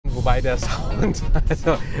wobei der Sound,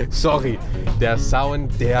 also sorry, der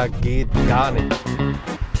Sound, der geht gar nicht.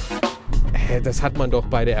 Das hat man doch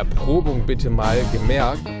bei der Erprobung bitte mal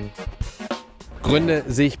gemerkt. Gründe,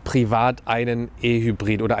 sich privat einen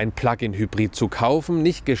E-Hybrid oder ein Plug-in-Hybrid zu kaufen.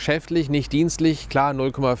 Nicht geschäftlich, nicht dienstlich. Klar,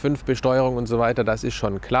 0,5 Besteuerung und so weiter, das ist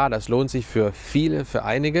schon klar. Das lohnt sich für viele, für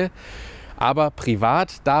einige. Aber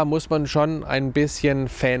privat, da muss man schon ein bisschen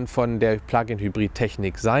Fan von der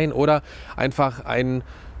Plug-in-Hybrid-Technik sein oder einfach ein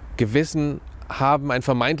Gewissen haben, ein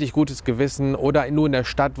vermeintlich gutes Gewissen oder nur in der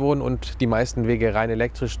Stadt wohnen und die meisten Wege rein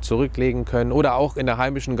elektrisch zurücklegen können oder auch in der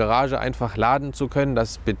heimischen Garage einfach laden zu können.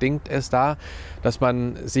 Das bedingt es da, dass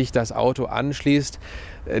man sich das Auto anschließt.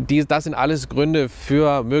 Das sind alles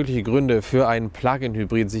mögliche Gründe für einen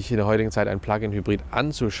Plug-in-Hybrid, sich in der heutigen Zeit ein Plug-in-Hybrid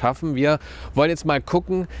anzuschaffen. Wir wollen jetzt mal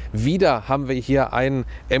gucken. Wieder haben wir hier ein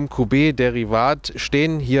MQB-Derivat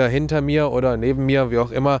stehen, hier hinter mir oder neben mir, wie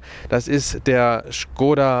auch immer. Das ist der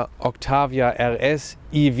Skoda Octavia RS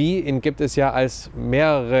EV. Ihn gibt es ja als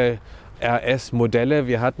mehrere RS-Modelle.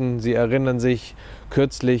 Wir hatten, Sie erinnern sich,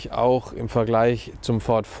 kürzlich auch im Vergleich zum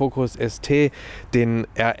Ford Focus ST den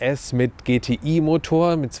RS mit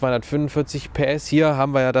GTI-Motor mit 245 PS. Hier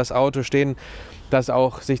haben wir ja das Auto stehen, das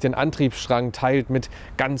auch sich den Antriebsstrang teilt mit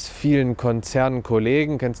ganz vielen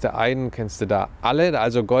Konzernkollegen. Kennst du einen, kennst du da alle.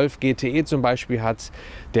 Also Golf GTE zum Beispiel hat,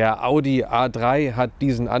 der Audi A3 hat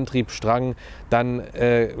diesen Antriebsstrang. Dann,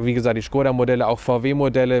 wie gesagt, die Skoda-Modelle, auch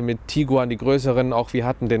VW-Modelle mit Tiguan, die größeren. Auch wir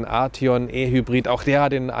hatten den Arteon E-Hybrid, auch der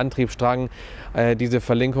hat den Antriebsstrang. Diese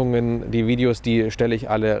Verlinkungen, die Videos, die stelle ich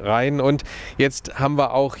alle rein. Und jetzt haben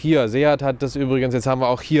wir auch hier, Seat hat das übrigens, jetzt haben wir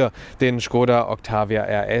auch hier den Skoda Octavia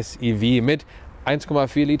RS EV mit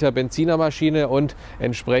 1,4 Liter Benzinermaschine und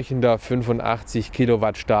entsprechender 85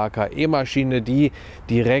 Kilowatt starker E-Maschine, die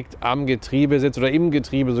direkt am Getriebe sitzt oder im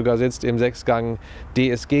Getriebe sogar sitzt, im 6-Gang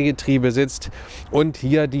DSG-Getriebe sitzt und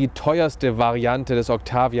hier die teuerste Variante des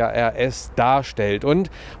Octavia RS darstellt. Und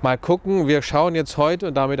mal gucken, wir schauen jetzt heute,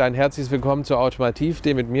 und damit ein herzliches Willkommen zur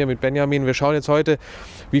Automotiv-D mit mir, mit Benjamin. Wir schauen jetzt heute,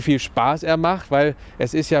 wie viel Spaß er macht, weil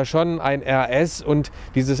es ist ja schon ein RS und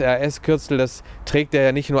dieses RS-Kürzel, das trägt er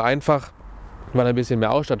ja nicht nur einfach, weil er ein bisschen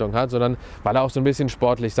mehr Ausstattung hat, sondern weil er auch so ein bisschen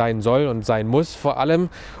sportlich sein soll und sein muss vor allem.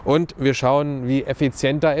 Und wir schauen, wie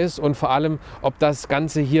effizient er ist und vor allem, ob das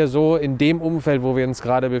Ganze hier so in dem Umfeld, wo wir uns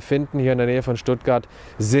gerade befinden, hier in der Nähe von Stuttgart,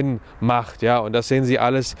 Sinn macht. Ja, und das sehen Sie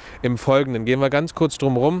alles im Folgenden. Gehen wir ganz kurz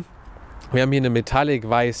drum rum. Wir haben hier eine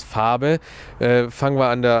Metallic-Weiß-Farbe. Fangen wir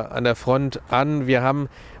an der Front an. Wir haben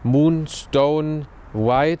Moonstone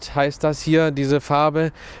White heißt das hier, diese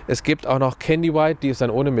Farbe. Es gibt auch noch Candy White, die ist dann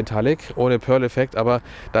ohne Metallic, ohne Pearl-Effekt, aber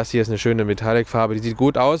das hier ist eine schöne Metallic-Farbe, die sieht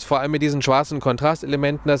gut aus, vor allem mit diesen schwarzen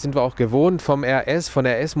Kontrastelementen, das sind wir auch gewohnt vom RS, von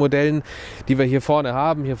RS-Modellen, die wir hier vorne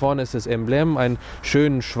haben. Hier vorne ist das Emblem, ein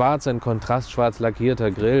schön schwarz, ein kontrastschwarz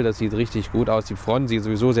lackierter Grill, das sieht richtig gut aus. Die Front sieht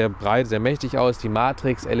sowieso sehr breit, sehr mächtig aus. Die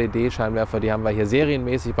Matrix-LED-Scheinwerfer, die haben wir hier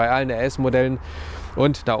serienmäßig bei allen RS-Modellen.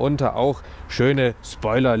 Und darunter auch schöne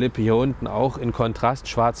Spoilerlippe hier unten, auch in Kontrast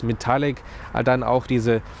schwarz Metallic. Dann auch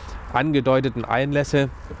diese angedeuteten Einlässe,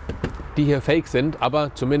 die hier fake sind,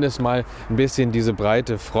 aber zumindest mal ein bisschen diese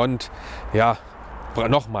breite Front, ja,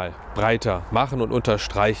 nochmal breiter machen und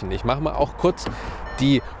unterstreichen. Ich mache mal auch kurz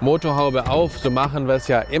die Motorhaube auf. So machen wir es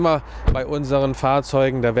ja immer bei unseren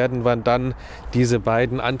Fahrzeugen. Da werden wir dann diese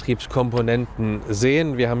beiden Antriebskomponenten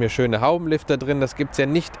sehen. Wir haben hier schöne Haubenlifter drin. Das gibt es ja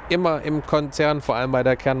nicht immer im Konzern, vor allem bei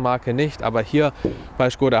der Kernmarke nicht. Aber hier bei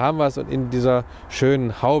Skoda haben wir es und in dieser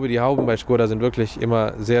schönen Haube. Die Hauben bei Skoda sind wirklich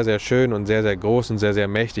immer sehr, sehr schön und sehr, sehr groß und sehr, sehr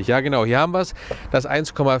mächtig. Ja genau, hier haben wir es. Das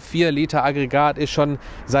 1,4 Liter Aggregat ist schon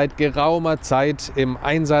seit geraumer Zeit im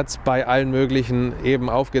Einsatz bei allen möglichen eben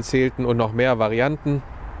aufgezählten und noch mehr Varianten.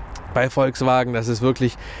 Bei Volkswagen, das ist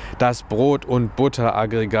wirklich das Brot- und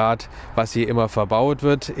Butter-Aggregat, was hier immer verbaut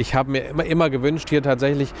wird. Ich habe mir immer gewünscht hier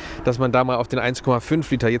tatsächlich, dass man da mal auf den 1,5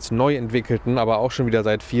 Liter jetzt neu entwickelten, aber auch schon wieder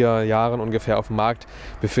seit 4 Jahren ungefähr auf dem Markt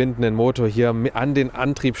befindenden Motor hier an den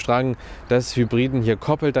Antriebsstrang des Hybriden hier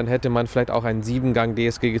koppelt. Dann hätte man vielleicht auch ein 7-Gang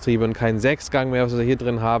DSG-Getriebe und keinen 6-Gang mehr, was wir hier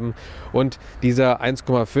drin haben. Und dieser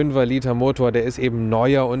 1,5er Liter Motor, der ist eben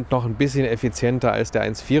neuer und noch ein bisschen effizienter als der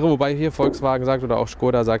 1,4er, wobei hier Volkswagen sagt oder auch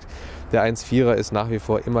Skoda sagt, der 1,4er ist nach wie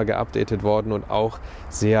vor immer geupdatet worden und auch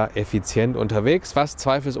sehr effizient unterwegs, was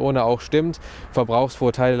zweifelsohne auch stimmt.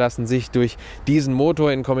 Verbrauchsvorteile lassen sich durch diesen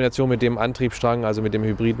Motor in Kombination mit dem Antriebsstrang, also mit dem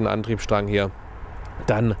hybriden Antriebsstrang hier,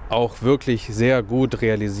 dann auch wirklich sehr gut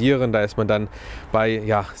realisieren. Da ist man dann bei,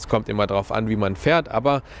 ja, es kommt immer darauf an, wie man fährt,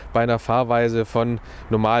 aber bei einer Fahrweise von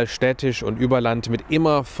normal städtisch und Überland mit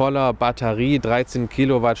immer voller Batterie, 13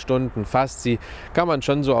 Kilowattstunden fast, sie kann man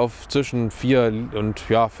schon so auf zwischen 4 und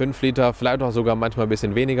 5 Liter, vielleicht auch sogar manchmal ein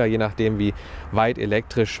bisschen weniger, je nachdem wie weit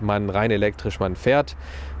rein elektrisch man fährt,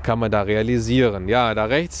 kann man da realisieren. Ja, da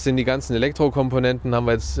rechts sind die ganzen Elektrokomponenten, haben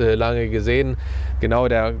wir jetzt lange gesehen. Genau,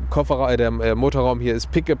 der Motorraum hier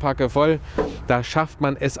ist pickepacke voll. Da schafft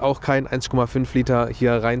man es auch kein 1,5 Liter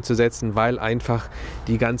hier reinzusetzen, weil einfach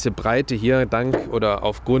die ganze Breite hier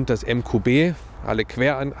aufgrund des MQB, alle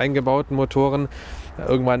quer eingebauten Motoren,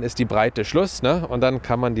 irgendwann ist die Breite Schluss, ne? Und dann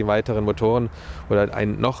kann man die weiteren Motoren oder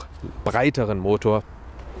einen noch breiteren Motor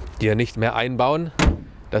hier nicht mehr einbauen.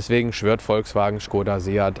 Deswegen schwört Volkswagen, Skoda,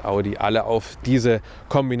 Seat, Audi alle auf diese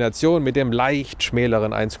Kombination mit dem leicht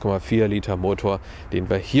schmäleren 1,4 Liter Motor, den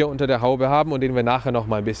wir hier unter der Haube haben und den wir nachher noch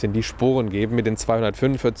mal ein bisschen die Sporen geben mit den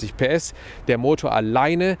 245 PS. Der Motor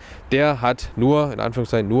alleine, der hat nur, in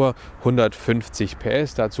Anführungszeichen, nur 150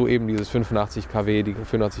 PS. Dazu eben dieses 85 kW, die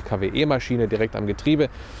 85 kW E-Maschine direkt am Getriebe.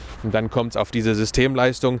 Und dann kommt es auf diese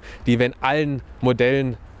Systemleistung, die wir in allen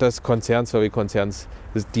Modellen des Konzerns, VW-Konzerns,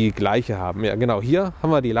 die gleiche haben. Ja, genau, hier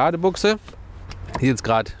haben wir die Ladebuchse, die jetzt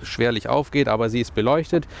gerade schwerlich aufgeht, aber sie ist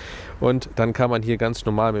beleuchtet. Und dann kann man hier ganz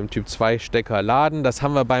normal mit dem Typ 2 Stecker laden. Das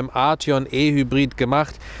haben wir beim Arteon E-Hybrid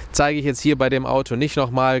gemacht. Zeige ich jetzt hier bei dem Auto nicht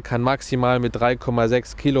nochmal. Kann maximal mit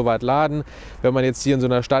 3,6 Kilowatt laden. Wenn man jetzt hier in so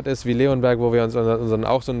einer Stadt ist wie Leonberg, wo wir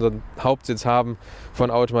unseren Hauptsitz haben von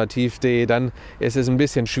automotiv.de, dann ist es ein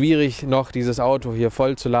bisschen schwierig, noch dieses Auto hier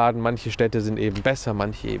voll zu laden. Manche Städte sind eben besser,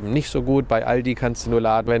 manche eben nicht so gut. Bei Aldi kannst du nur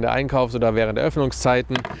laden, wenn du einkaufst oder während der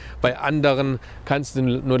Öffnungszeiten. Bei anderen kannst du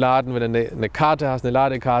nur laden, wenn du eine Karte hast, eine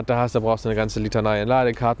Ladekarte hast. Da brauchst du eine ganze Litanei an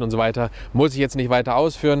Ladekarten und so weiter. Muss ich jetzt nicht weiter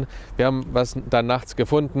ausführen. Wir haben was dann nachts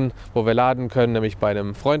gefunden, wo wir laden können, nämlich bei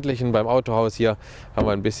einem freundlichen, beim Autohaus hier haben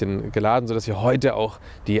wir ein bisschen geladen, sodass wir heute auch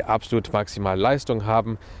die absolut maximale Leistung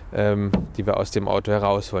haben, die wir aus dem Auto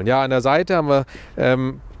herausholen. Ja, an der Seite haben wir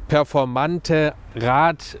performante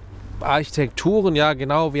Radarchitekturen. Ja,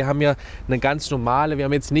 genau, wir haben ja eine ganz normale, wir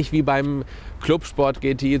haben jetzt nicht wie beim Clubsport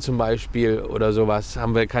GTI zum Beispiel oder sowas,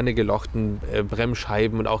 haben wir keine gelochten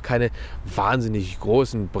Bremsscheiben und auch keine wahnsinnig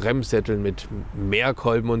großen Bremssättel mit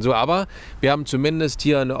Mehrkolben und so, aber wir haben zumindest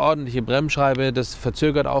hier eine ordentliche Bremsscheibe, das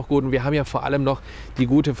verzögert auch gut und wir haben ja vor allem noch die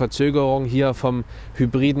gute Verzögerung hier vom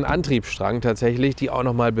hybriden Antriebsstrang tatsächlich, die auch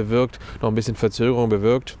noch mal noch ein bisschen Verzögerung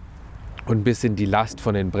bewirkt und ein bisschen die Last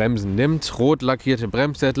von den Bremsen nimmt. Rot lackierte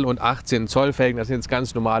Bremssättel und 18 Zoll Felgen, das sind jetzt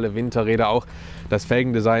ganz normale Winterräder auch. Das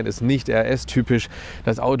Felgendesign ist nicht RS-typisch.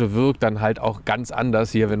 Das Auto wirkt dann halt auch ganz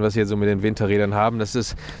anders hier, wenn wir es hier so mit den Winterrädern haben. Das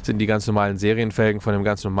sind die ganz normalen Serienfelgen von dem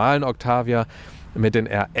ganz normalen Octavia. Mit den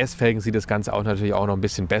RS-Felgen sieht das Ganze auch natürlich auch noch ein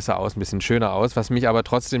bisschen besser aus, ein bisschen schöner aus. Was mich aber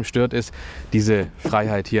trotzdem stört, ist diese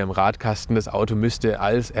Freiheit hier im Radkasten. Das Auto müsste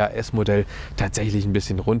als RS-Modell tatsächlich ein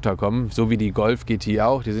bisschen runterkommen, so wie die Golf GTI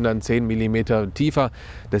auch. Die sind dann 10 mm tiefer.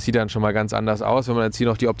 Das sieht dann schon mal ganz anders aus. Wenn man jetzt hier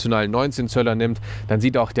noch die optionalen 19 Zöller nimmt, dann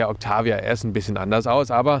sieht auch der Octavia RS ein bisschen anders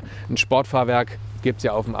aus. Aber ein Sportfahrwerk gibt es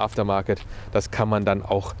ja auf dem Aftermarket. Das kann man dann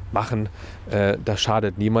auch machen. Das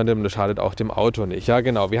schadet niemandem, das schadet auch dem Auto nicht. Ja,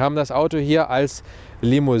 genau. Wir haben das Auto hier als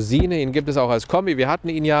Limousine. Ihn gibt es auch als Kombi. Wir hatten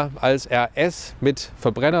ihn ja als RS mit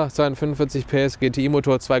Verbrenner, 245 PS,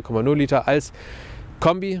 GTI-Motor, 2,0 Liter als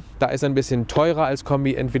Kombi. Da ist er ein bisschen teurer als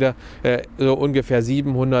Kombi. Entweder so ungefähr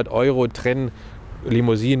 700 € trennen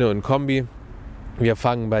Limousine und Kombi. Wir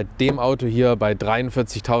fangen bei dem Auto hier bei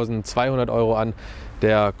 43.200 € an.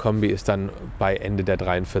 Der Kombi ist dann bei Ende der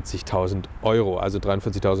 43.000 €, also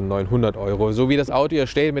 43.900 €. So wie das Auto hier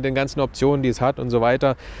steht mit den ganzen Optionen, die es hat und so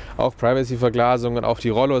weiter. Auch Privacy-Verglasung und auch die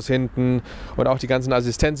Rollos hinten und auch die ganzen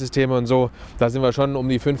Assistenzsysteme und so. Da sind wir schon um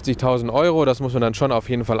die 50.000 €. Das muss man dann schon auf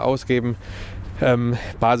jeden Fall ausgeben.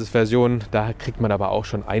 Basisversion, da kriegt man aber auch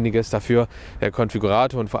schon einiges dafür. Der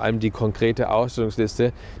Konfigurator und vor allem die konkrete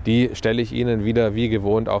Ausstellungsliste, die stelle ich Ihnen wieder wie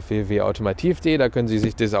gewohnt auf www.automotiv.de. Da können Sie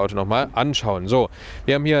sich das Auto nochmal anschauen. So,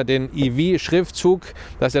 wir haben hier den EV-Schriftzug.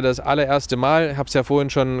 Das ist ja das allererste Mal, ich habe es ja vorhin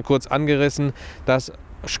schon kurz angerissen, dass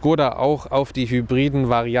Skoda auch auf die hybriden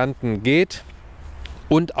Varianten geht.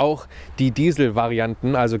 Und auch die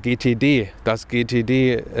Diesel-Varianten, also GTD, das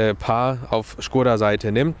GTD-Paar auf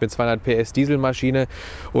Skoda-Seite nimmt mit 200 PS Dieselmaschine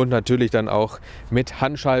und natürlich dann auch mit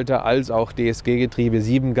Handschalter als auch DSG-Getriebe,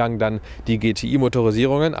 7-Gang dann die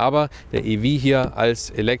GTI-Motorisierungen. Aber der EV hier als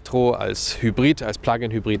Elektro, als Hybrid, als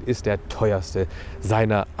Plug-in-Hybrid ist der teuerste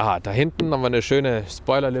seiner Art. Da hinten haben wir eine schöne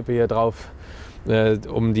Spoilerlippe hier drauf.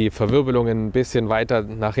 um die Verwirbelungen ein bisschen weiter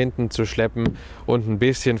nach hinten zu schleppen und ein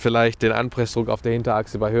bisschen vielleicht den Anpressdruck auf der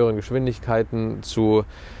Hinterachse bei höheren Geschwindigkeiten zu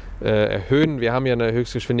erhöhen. Wir haben ja eine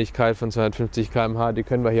Höchstgeschwindigkeit von 250 km/h, die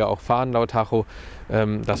können wir hier auch fahren laut Tacho.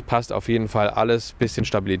 Das passt auf jeden Fall alles. Bisschen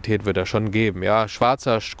Stabilität wird er schon geben. Ja,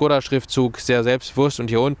 schwarzer Skoda-Schriftzug, sehr selbstbewusst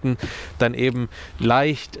und hier unten dann eben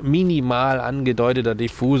leicht minimal angedeuteter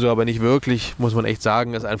Diffusor, aber nicht wirklich, muss man echt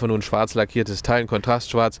sagen, ist einfach nur ein schwarz lackiertes Teil, ein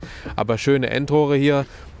Kontrastschwarz, aber schöne Endrohre hier.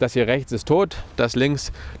 Das hier rechts ist tot, das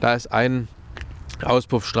links, da ist ein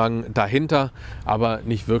Auspuffstrang dahinter, aber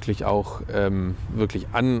nicht wirklich auch wirklich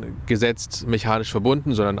angesetzt, mechanisch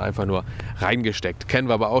verbunden, sondern einfach nur reingesteckt. Kennen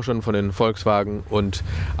wir aber auch schon von den Volkswagen und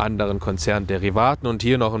anderen Konzernderivaten. Und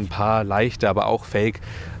hier noch ein paar leichte, aber auch fake,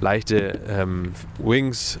 leichte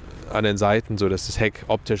Wings an den Seiten, so dass das Heck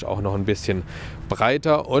optisch auch noch ein bisschen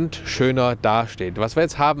breiter und schöner dasteht. Was wir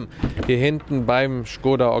jetzt haben hier hinten beim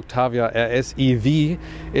Skoda Octavia RS EV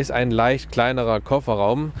ist ein leicht kleinerer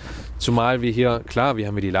Kofferraum. Zumal wir hier, klar, wir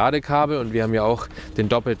haben hier die Ladekabel und wir haben ja auch den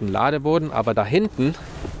doppelten Ladeboden, aber da hinten,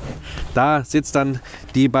 da sitzt dann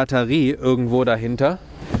die Batterie irgendwo dahinter.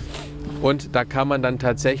 Und da kann man dann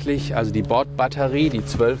tatsächlich, also die Bordbatterie, die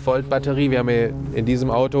 12 Volt Batterie, wir haben hier in diesem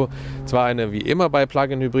Auto zwar eine, wie immer bei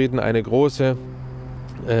Plug-in-Hybriden, eine große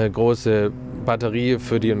Batterie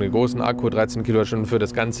für den großen Akku, 13 Kilowattstunden für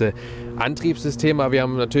das ganze Antriebssystem, aber wir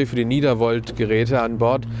haben natürlich für die Niedervolt-Geräte an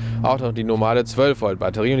Bord auch noch die normale 12 Volt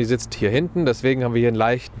Batterie und die sitzt hier hinten, deswegen haben wir hier einen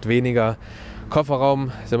leicht weniger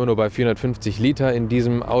Kofferraum, sind wir nur bei 450 Liter in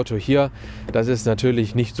diesem Auto hier. Das ist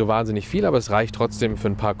natürlich nicht so wahnsinnig viel, aber es reicht trotzdem für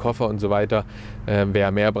ein paar Koffer und so weiter.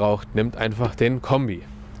 Wer mehr braucht, nimmt einfach den Kombi.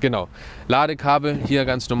 Genau. Ladekabel hier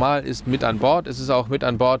ganz normal ist mit an Bord. Es ist auch mit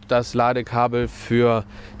an Bord das Ladekabel für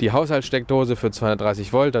die Haushaltssteckdose für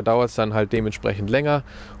 230 Volt. Da dauert es dann halt dementsprechend länger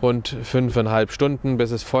und 5,5 Stunden, bis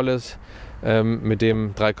es voll ist. Mit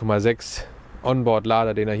dem 3,6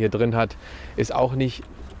 Onboard-Lader, den er hier drin hat, ist auch nicht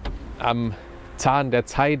am Zahn der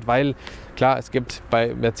Zeit, weil klar, es gibt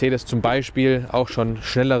bei Mercedes zum Beispiel auch schon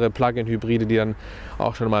schnellere Plug-in-Hybride, die dann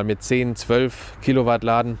auch schon mal mit 10, 12 Kilowatt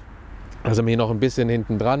laden. Also hier noch ein bisschen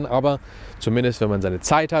hinten dran, aber zumindest wenn man seine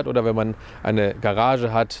Zeit hat oder wenn man eine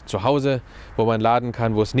Garage hat zu Hause, wo man laden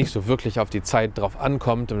kann, wo es nicht so wirklich auf die Zeit drauf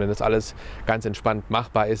ankommt und wenn das alles ganz entspannt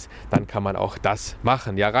machbar ist, dann kann man auch das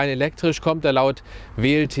machen. Ja, rein elektrisch kommt er laut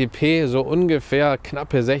WLTP so ungefähr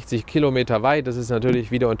knappe 60 Kilometer weit. Das ist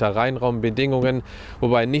natürlich wieder unter Reinraumbedingungen,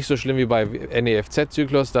 wobei nicht so schlimm wie bei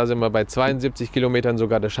NEFZ-Zyklus. Da sind wir bei 72 Kilometern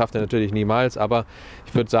sogar. Das schafft er natürlich niemals, aber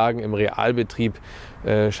ich würde sagen, im Realbetrieb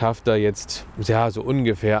schafft er jetzt ja, so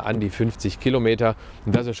ungefähr an die 50 Kilometer.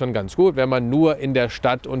 Und das ist schon ganz gut. Wenn man nur in der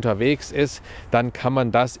Stadt unterwegs ist, dann kann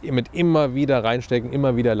man das mit immer wieder reinstecken,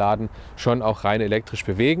 immer wieder laden, schon auch rein elektrisch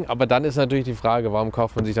bewegen. Aber dann ist natürlich die Frage, warum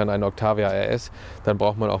kauft man sich dann einen Octavia RS? Dann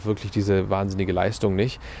braucht man auch wirklich diese wahnsinnige Leistung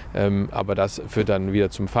nicht. Aber das führt dann wieder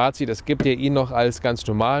zum Fazit. Es gibt ja ihn noch als ganz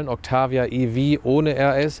normalen Octavia EV ohne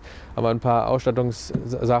RS, aber ein paar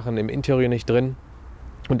Ausstattungssachen im Interieur nicht drin.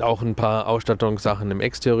 Und auch ein paar Ausstattungssachen im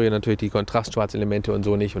Exterieur, natürlich die Kontrastschwarzelemente und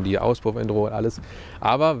so nicht und die Auspuffendrohung und alles.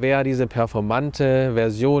 Aber wer diese performante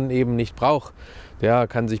Version eben nicht braucht, der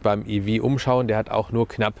kann sich beim EV umschauen. Der hat auch nur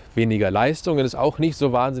knapp weniger Leistung und ist auch nicht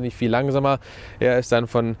so wahnsinnig viel langsamer. Er ist dann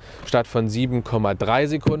statt von 7,3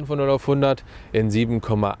 Sekunden von 0 auf 100 in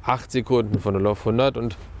 7,8 Sekunden von 0 auf 100.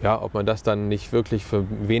 Und ja, ob man das dann nicht wirklich für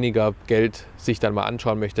weniger Geld sich dann mal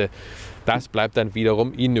anschauen möchte, das bleibt dann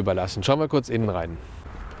wiederum Ihnen überlassen. Schauen wir kurz innen rein.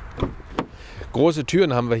 Große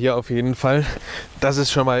Türen haben wir hier auf jeden Fall. Das ist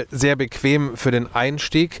schon mal sehr bequem für den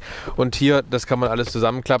Einstieg. Und hier, das kann man alles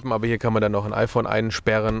zusammenklappen, aber hier kann man dann noch ein iPhone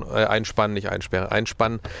einspannen.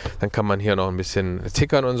 Dann kann man hier noch ein bisschen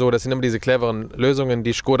tickern und so. Das sind immer diese cleveren Lösungen,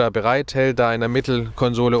 die Skoda bereithält. Da in der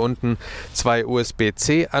Mittelkonsole unten 2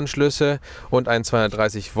 USB-C-Anschlüsse und ein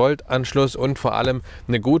 230 Volt Anschluss und vor allem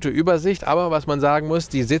eine gute Übersicht. Aber was man sagen muss,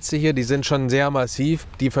 die Sitze hier, die sind schon sehr massiv.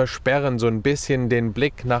 Die versperren so ein bisschen den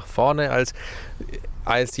Blick nach vorne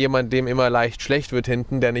als jemand, dem immer leicht schlecht wird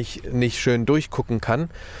hinten, der nicht schön durchgucken kann,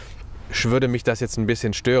 würde mich das jetzt ein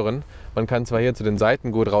bisschen stören. Man kann zwar hier zu den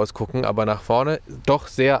Seiten gut rausgucken, aber nach vorne doch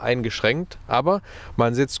sehr eingeschränkt. Aber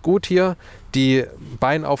man sitzt gut hier. Die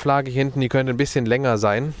Beinauflage hier hinten, die könnte ein bisschen länger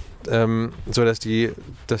sein, sodass die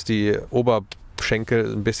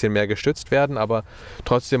Oberschenkel ein bisschen mehr gestützt werden, aber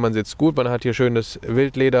trotzdem, man sitzt gut. Man hat hier schönes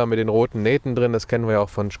Wildleder mit den roten Nähten drin, das kennen wir ja auch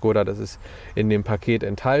von Skoda, das ist in dem Paket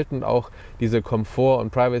enthalten. Auch diese Komfort- und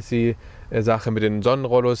Privacy-Sache mit den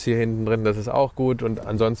Sonnenrollos hier hinten drin, das ist auch gut. Und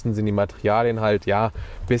ansonsten sind die Materialien halt, ja,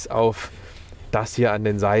 bis auf das hier an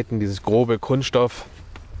den Seiten, dieses grobe Kunststoff,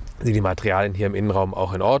 sind die Materialien hier im Innenraum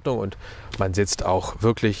auch in Ordnung und man sitzt auch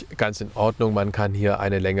wirklich ganz in Ordnung. Man kann hier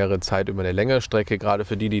eine längere Zeit über eine längere Strecke, gerade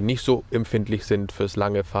für die, die nicht so empfindlich sind fürs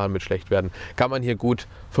lange Fahren mit Schlechtwerden, kann man hier gut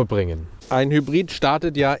verbringen. Ein Hybrid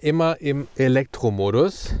startet ja immer im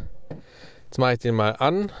Elektromodus. Jetzt mache ich den mal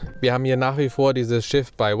an. Wir haben hier nach wie vor dieses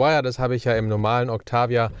Shift by Wire, das habe ich ja im normalen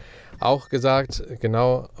Octavia auch gesagt,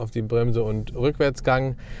 genau auf die Bremse und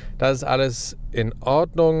Rückwärtsgang. Das ist alles in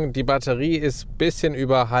Ordnung. Die Batterie ist ein bisschen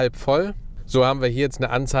über halb voll. So haben wir hier jetzt eine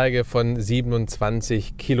Anzeige von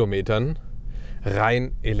 27 Kilometern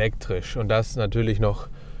rein elektrisch. Und das natürlich noch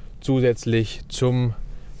zusätzlich zum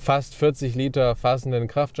fast 40 Liter fassenden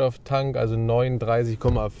Kraftstofftank, also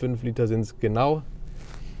 39,5 Liter sind es genau.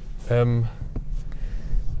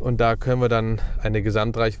 Und da können wir dann eine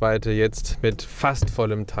Gesamtreichweite jetzt mit fast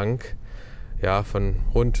vollem Tank, ja, von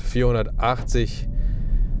rund 480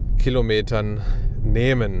 Kilometern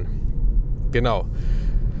nehmen. Genau.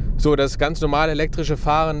 So, das ganz normale elektrische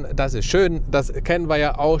Fahren, das ist schön. Das kennen wir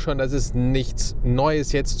ja auch schon. Das ist nichts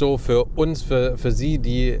Neues jetzt so für uns, für Sie,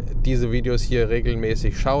 die diese Videos hier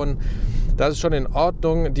regelmäßig schauen. Das ist schon in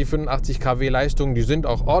Ordnung. Die 85 kW Leistung, die sind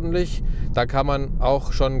auch ordentlich. Da kann man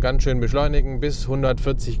auch schon ganz schön beschleunigen. Bis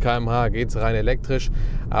 140 km/h geht es rein elektrisch.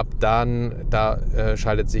 Ab dann, da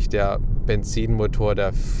schaltet sich der Benzinmotor,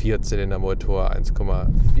 der Vierzylindermotor,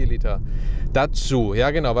 1,4 Liter dazu.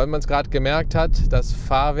 Ja genau, weil man es gerade gemerkt hat, das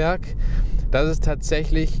Fahrwerk, das ist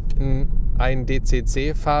tatsächlich ein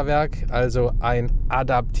DCC-Fahrwerk, also ein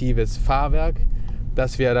adaptives Fahrwerk,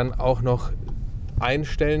 das wir dann auch noch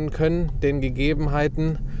einstellen können, den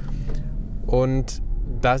Gegebenheiten. Und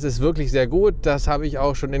das ist wirklich sehr gut. Das habe ich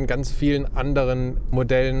auch schon in ganz vielen anderen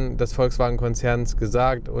Modellen des Volkswagen-Konzerns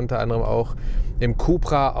gesagt, unter anderem auch im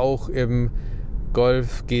Cupra, auch im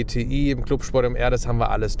Golf GTI, im Clubsport MR, das haben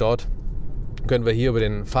wir alles dort. Können wir hier über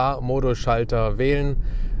den Fahrmodus-Schalter wählen,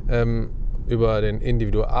 über den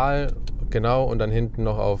Individual, genau, und dann hinten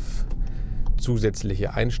noch auf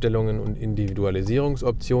zusätzliche Einstellungen und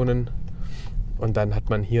Individualisierungsoptionen. Und dann hat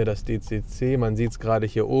man hier das DCC, man sieht es gerade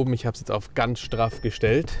hier oben, ich habe es jetzt auf ganz straff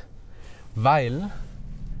gestellt, weil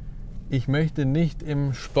ich möchte nicht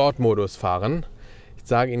im Sportmodus fahren. Ich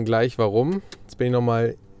sage Ihnen gleich warum. Jetzt bin ich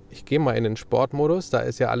nochmal, ich gehe mal in den Sportmodus, da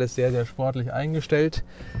ist ja alles sehr, sehr sportlich eingestellt.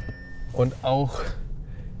 Und auch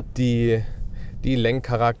die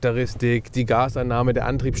Lenkcharakteristik, die Gasannahme, der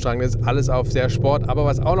Antriebsstrang, das ist alles auf sehr Sport. Aber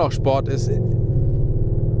was auch noch Sport ist,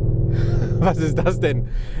 was ist das denn?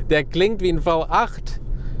 Der klingt wie ein V8,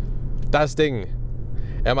 das Ding.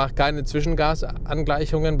 Er macht keine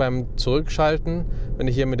Zwischengasangleichungen beim Zurückschalten. Wenn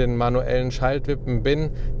ich hier mit den manuellen Schaltwippen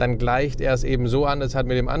bin, dann gleicht er es eben so an. Das hat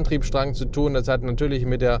mit dem Antriebsstrang zu tun, das hat natürlich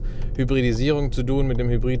mit der Hybridisierung zu tun, mit dem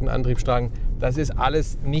hybriden Antriebsstrang. Das ist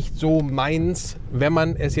alles nicht so meins, wenn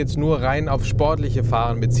man es jetzt nur rein auf sportliche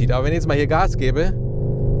Fahren bezieht. Aber wenn ich jetzt mal hier Gas gebe,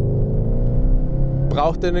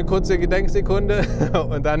 braucht er eine kurze Gedenksekunde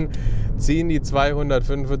und dann ziehen die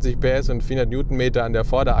 245 PS und 400 Newtonmeter an der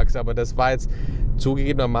Vorderachse. Aber das war jetzt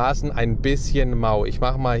zugegebenermaßen ein bisschen mau. Ich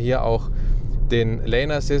mache mal hier auch den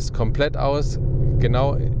Lane Assist komplett aus.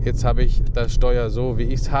 Genau, jetzt habe ich das Steuer so, wie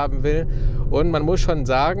ich es haben will. Und man muss schon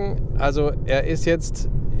sagen, also er ist jetzt,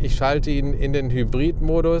 ich schalte ihn in den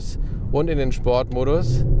Hybrid-Modus und in den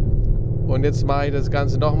Sportmodus. Und jetzt mache ich das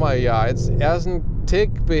Ganze nochmal. Ja, jetzt erst ein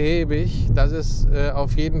Tick behäbig. Das ist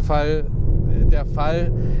auf jeden Fall der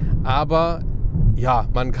Fall. Aber ja,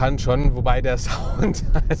 man kann schon, wobei der Sound,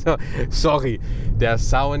 also sorry, der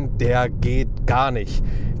Sound, der geht gar nicht.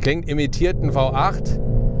 Klingt imitiert ein V8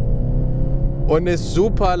 und ist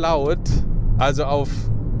super laut, also auf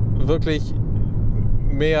wirklich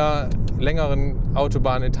mehr längeren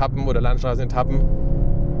Autobahnetappen oder Landstraßenetappen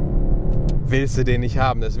willst du den nicht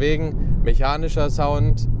haben. Deswegen mechanischer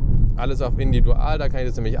Sound, alles auf Individual, da kann ich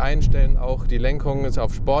das nämlich einstellen. Auch die Lenkung ist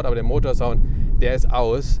auf Sport, aber der Motorsound, der ist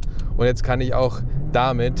aus. Und jetzt kann ich auch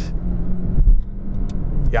damit,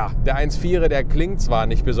 ja, der 1.4er, der klingt zwar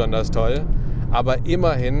nicht besonders toll, aber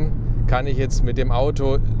immerhin kann ich jetzt mit dem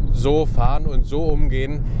Auto so fahren und so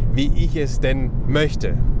umgehen, wie ich es denn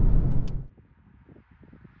möchte.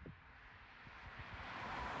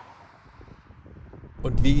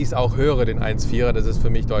 Und wie ich es auch höre, den 1.4er, das ist für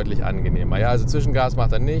mich deutlich angenehmer. Ja, also Zwischengas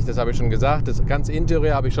macht er nicht, das habe ich schon gesagt. Das ganze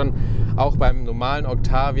Interieur habe ich schon auch beim normalen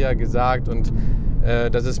Octavia gesagt und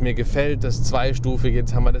dass es mir gefällt, das zweistufige.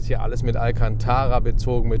 Jetzt haben wir das hier alles mit Alcantara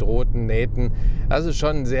bezogen, mit roten Nähten. Das ist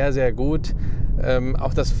schon sehr, sehr gut.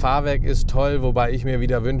 Auch das Fahrwerk ist toll, wobei ich mir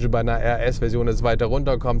wieder wünsche, bei einer RS-Version, dass es weiter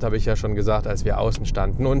runterkommt, habe ich ja schon gesagt, als wir außen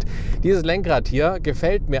standen. Und dieses Lenkrad hier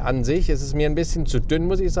gefällt mir an sich. Es ist mir ein bisschen zu dünn,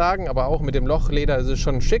 muss ich sagen, aber auch mit dem Lochleder ist es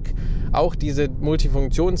schon schick. Auch diese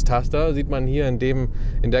Multifunktionstaster, sieht man hier in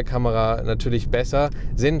der Kamera natürlich besser,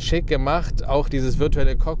 sind schick gemacht. Auch dieses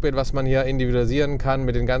virtuelle Cockpit, was man hier individualisieren kann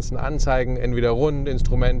mit den ganzen Anzeigen, entweder rund,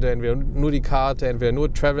 Instrumente, entweder nur die Karte, entweder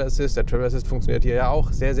nur Travel Assist. Der Travel Assist funktioniert hier ja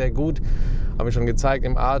auch sehr, sehr gut. Habe ich schon gezeigt,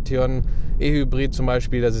 im Arteon E-Hybrid zum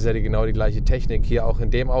Beispiel, das ist ja genau die gleiche Technik hier auch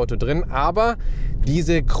in dem Auto drin. Aber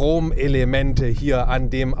diese Chrom-Elemente hier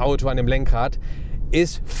an dem Auto, an dem Lenkrad,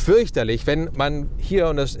 ist fürchterlich, wenn man hier,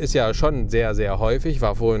 und das ist ja schon sehr, sehr häufig,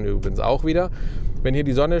 war vorhin übrigens auch wieder, wenn hier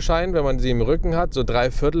die Sonne scheint, wenn man sie im Rücken hat, so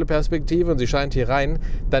Dreiviertelperspektive und sie scheint hier rein,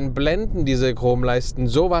 dann blenden diese Chromleisten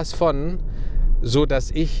sowas von, so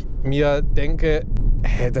dass ich mir denke,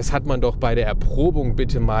 das hat man doch bei der Erprobung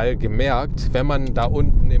bitte mal gemerkt, wenn man da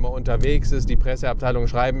unten immer unterwegs ist. Die Presseabteilungen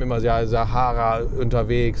schreiben immer, ja, Sahara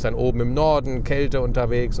unterwegs, dann oben im Norden Kälte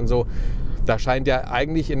unterwegs und so. Da scheint ja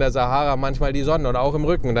eigentlich in der Sahara manchmal die Sonne und auch im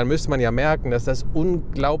Rücken. Und dann müsste man ja merken, dass das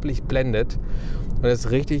unglaublich blendet und es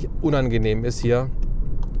richtig unangenehm ist hier,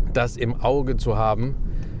 das im Auge zu haben,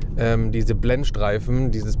 diese Blendstreifen,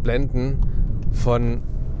 dieses Blenden von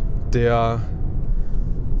der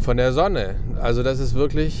Sonne. Also das ist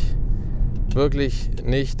wirklich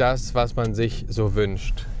nicht das, was man sich so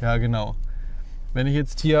wünscht. Ja, genau. Wenn ich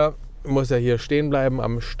jetzt hier, muss ja hier stehen bleiben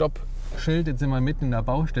am Stoppschild, jetzt sind wir mitten in der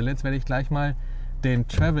Baustelle, jetzt werde ich gleich mal den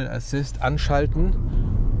Travel Assist anschalten.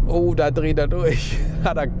 Oh, da dreht er durch.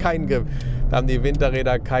 Hat er keinen Grip. Da haben die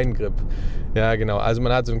Winterräder keinen Grip. Ja, genau. Also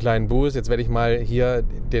man hat so einen kleinen Boost. Jetzt werde ich mal hier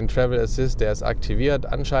den Travel Assist, der ist aktiviert,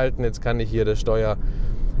 anschalten. Jetzt kann ich hier das Steuer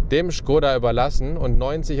dem Skoda überlassen und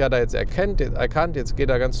 90 hat er jetzt erkannt. Jetzt geht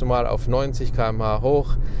er ganz normal auf 90 km/h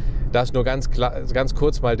hoch. Das nur ganz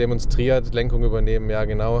kurz mal demonstriert. Lenkung übernehmen, ja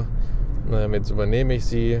genau. Jetzt übernehme ich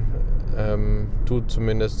sie. Tut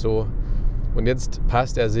zumindest so. Und jetzt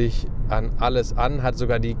passt er sich an alles an, hat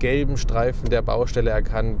sogar die gelben Streifen der Baustelle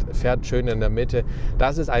erkannt, fährt schön in der Mitte.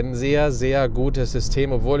 Das ist ein sehr, sehr gutes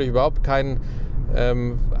System, obwohl ich überhaupt kein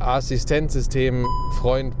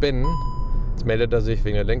Assistenzsystem-Freund bin. Jetzt meldet er sich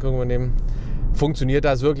wegen der Lenkung übernehmen. Funktioniert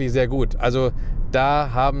das wirklich sehr gut. Also da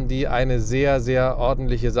haben die eine sehr, sehr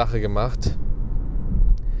ordentliche Sache gemacht,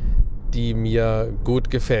 die mir gut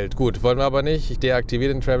gefällt. Gut, wollen wir aber nicht. Ich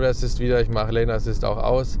deaktiviere den Travel Assist wieder, ich mache Lane Assist auch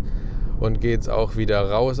aus und gehe jetzt auch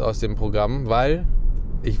wieder raus aus dem Programm, weil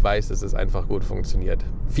ich weiß, dass es einfach gut funktioniert.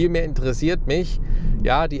 Vielmehr interessiert mich,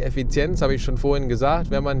 ja, die Effizienz, habe ich schon vorhin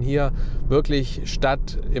gesagt, wenn man hier wirklich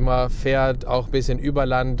Stadt immer fährt, auch ein bisschen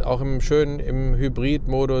Überland, auch im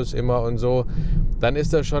Hybrid-Modus immer und so, dann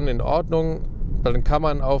ist das schon in Ordnung. Dann kann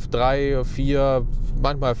man auf 3, 4,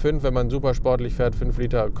 manchmal 5, wenn man super sportlich fährt, 5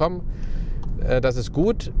 Liter kommen. Das ist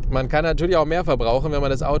gut. Man kann natürlich auch mehr verbrauchen, wenn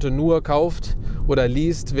man das Auto nur kauft oder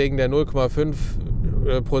least wegen der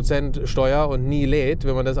 0,5% Steuer und nie lädt.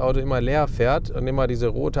 Wenn man das Auto immer leer fährt und immer diese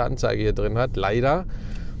rote Anzeige hier drin hat, leider,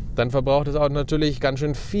 dann verbraucht das Auto natürlich ganz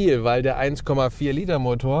schön viel, weil der 1,4 Liter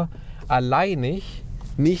Motor alleinig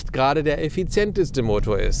nicht gerade der effizienteste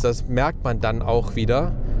Motor ist. Das merkt man dann auch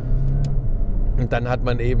wieder. Und dann hat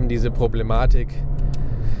man eben diese Problematik,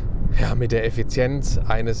 ja, mit der Effizienz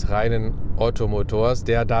eines reinen Ottomotors,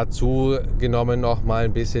 der dazu genommen noch mal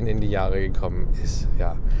ein bisschen in die Jahre gekommen ist.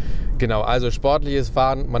 Ja, genau, also sportliches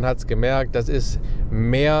Fahren, man hat es gemerkt, das ist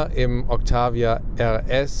mehr im Octavia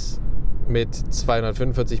RS mit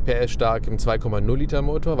 245 PS stark im 2,0 Liter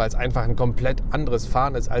Motor, weil es einfach ein komplett anderes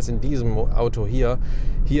Fahren ist als in diesem Auto hier.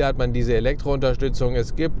 Hier hat man diese Elektrounterstützung,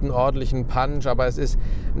 es gibt einen ordentlichen Punch, aber es ist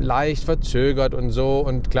leicht verzögert und so.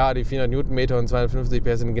 Und klar, die 400 Newtonmeter und 250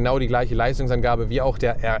 PS sind genau die gleiche Leistungsangabe wie auch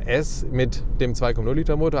der RS mit dem 2,0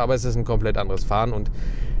 Liter Motor, aber es ist ein komplett anderes Fahren. Und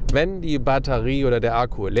wenn die Batterie oder der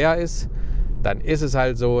Akku leer ist, dann ist es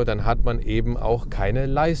halt so, dann hat man eben auch keine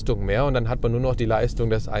Leistung mehr und dann hat man nur noch die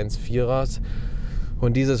Leistung des 1,4ers.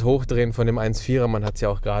 Und dieses Hochdrehen von dem 1,4er, man hat es ja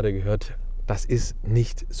auch gerade gehört, das ist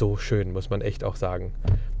nicht so schön, muss man echt auch sagen.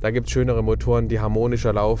 Da gibt es schönere Motoren, die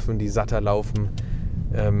harmonischer laufen, die satter laufen,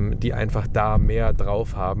 die einfach da mehr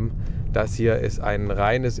drauf haben. Das hier ist ein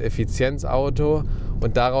reines Effizienzauto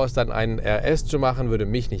und daraus dann einen RS zu machen, würde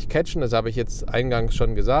mich nicht catchen. Das habe ich jetzt eingangs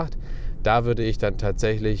schon gesagt. Da würde ich dann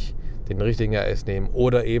tatsächlich den richtigen RS nehmen.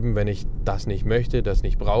 Oder eben, wenn ich das nicht möchte, das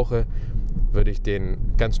nicht brauche, würde ich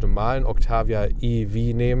den ganz normalen Octavia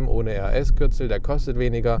EV nehmen, ohne RS-Kürzel. Der kostet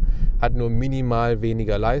weniger, hat nur minimal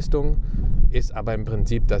weniger Leistung, ist aber im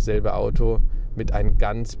Prinzip dasselbe Auto mit ein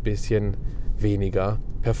ganz bisschen weniger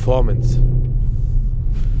Performance.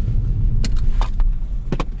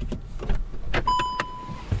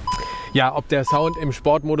 Ja, ob der Sound im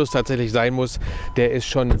Sportmodus tatsächlich sein muss, der ist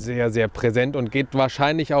schon sehr, sehr präsent und geht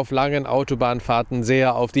wahrscheinlich auf langen Autobahnfahrten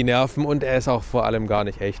sehr auf die Nerven und er ist auch vor allem gar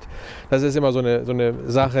nicht echt. Das ist immer so eine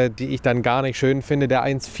Sache, die ich dann gar nicht schön finde. Der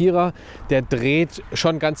 1.4er, der dreht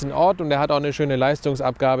schon ganz in Ordnung und der hat auch eine schöne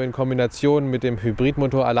Leistungsabgabe in Kombination mit dem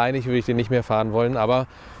Hybridmotor. Alleinig würde ich den nicht mehr fahren wollen, aber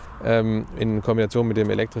in Kombination mit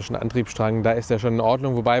dem elektrischen Antriebsstrang, da ist er schon in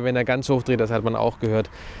Ordnung. Wobei, wenn er ganz hoch dreht, das hat man auch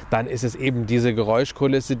gehört, dann ist es eben diese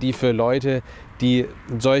Geräuschkulisse, die für Leute, die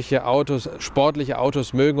solche Autos, sportliche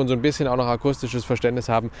Autos mögen und so ein bisschen auch noch akustisches Verständnis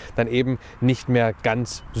haben, dann eben nicht mehr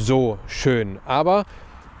ganz so schön. Aber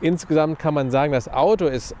insgesamt kann man sagen, das Auto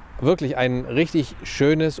ist wirklich ein richtig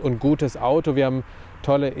schönes und gutes Auto. Wir haben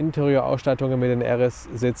tolle Interieurausstattungen mit den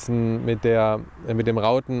RS-Sitzen, mit dem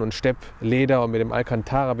Rauten- und Steppleder und mit dem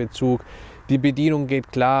Alcantara-Bezug. Die Bedienung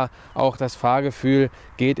geht klar, auch das Fahrgefühl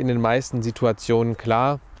geht in den meisten Situationen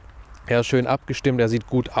klar. Er ist schön abgestimmt, er sieht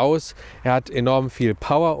gut aus, er hat enorm viel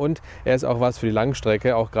Power und er ist auch was für die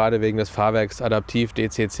Langstrecke, auch gerade wegen des Fahrwerks adaptiv,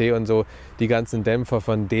 DCC und so. Die ganzen Dämpfer,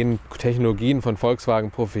 von den Technologien von Volkswagen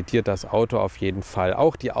profitiert das Auto auf jeden Fall.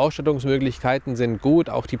 Auch die Ausstattungsmöglichkeiten sind gut,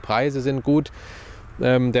 auch die Preise sind gut.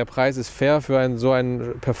 Der Preis ist fair für so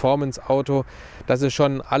ein Performance-Auto. Das ist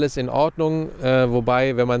schon alles in Ordnung,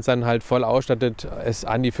 wobei, wenn man es dann halt voll ausstattet, es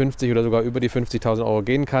an die 50 oder sogar über die 50.000 Euro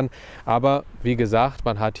gehen kann. Aber wie gesagt,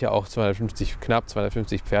 man hat hier auch knapp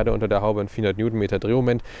 250 Pferde unter der Haube und 400 Newtonmeter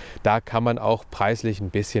Drehmoment. Da kann man auch preislich ein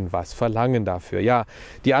bisschen was verlangen dafür. Ja,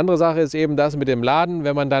 die andere Sache ist eben das mit dem Laden,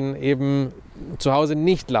 wenn man dann eben zu Hause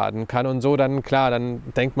nicht laden kann und so, dann klar, dann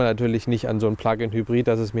denkt man natürlich nicht an so ein Plug-in-Hybrid,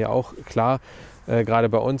 das ist mir auch klar. Gerade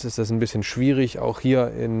bei uns ist das ein bisschen schwierig, auch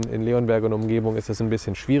hier in Leonberg und Umgebung ist das ein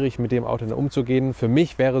bisschen schwierig, mit dem Auto umzugehen. Für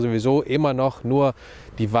mich wäre sowieso immer noch nur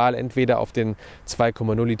die Wahl entweder auf den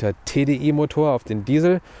 2,0 Liter TDI-Motor, auf den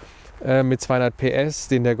Diesel mit 200 PS,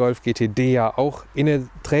 den der Golf GTD ja auch inne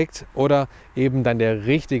trägt, oder eben dann der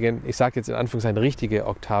richtige, ich sage jetzt in Anführungszeichen richtige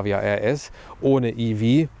Octavia RS ohne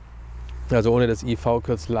EV, also ohne das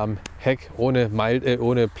IV-Kürzel am Heck, ohne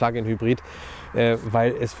Plug-in-Hybrid.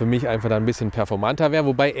 Weil es für mich einfach dann ein bisschen performanter wäre,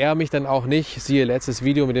 wobei er mich dann auch nicht, siehe letztes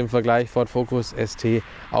Video mit dem Vergleich Ford Focus ST,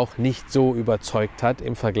 auch nicht so überzeugt hat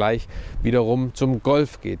im Vergleich wiederum zum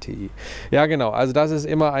Golf GTI. Ja genau, also das ist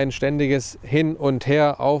immer ein ständiges Hin und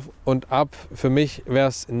Her, auf und ab. Für mich wäre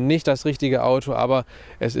es nicht das richtige Auto, aber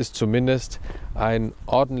es ist zumindest ein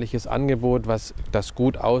ordentliches Angebot, das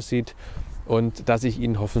gut aussieht und dass ich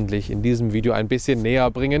Ihnen hoffentlich in diesem Video ein bisschen näher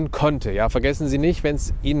bringen konnte. Ja, vergessen Sie nicht, wenn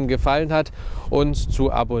es Ihnen gefallen hat, uns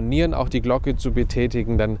zu abonnieren, auch die Glocke zu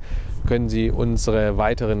betätigen, dann können Sie unsere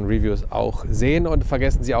weiteren Reviews auch sehen und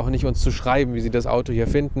vergessen Sie auch nicht, uns zu schreiben, wie Sie das Auto hier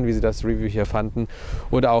finden, wie Sie das Review hier fanden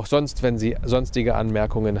oder auch sonst, wenn Sie sonstige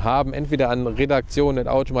Anmerkungen haben, entweder an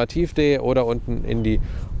redaktion@automotiv.de oder unten in die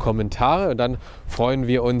Kommentare und dann freuen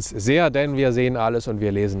wir uns sehr, denn wir sehen alles und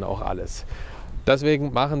wir lesen auch alles.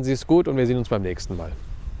 Deswegen machen Sie es gut und wir sehen uns beim nächsten Mal.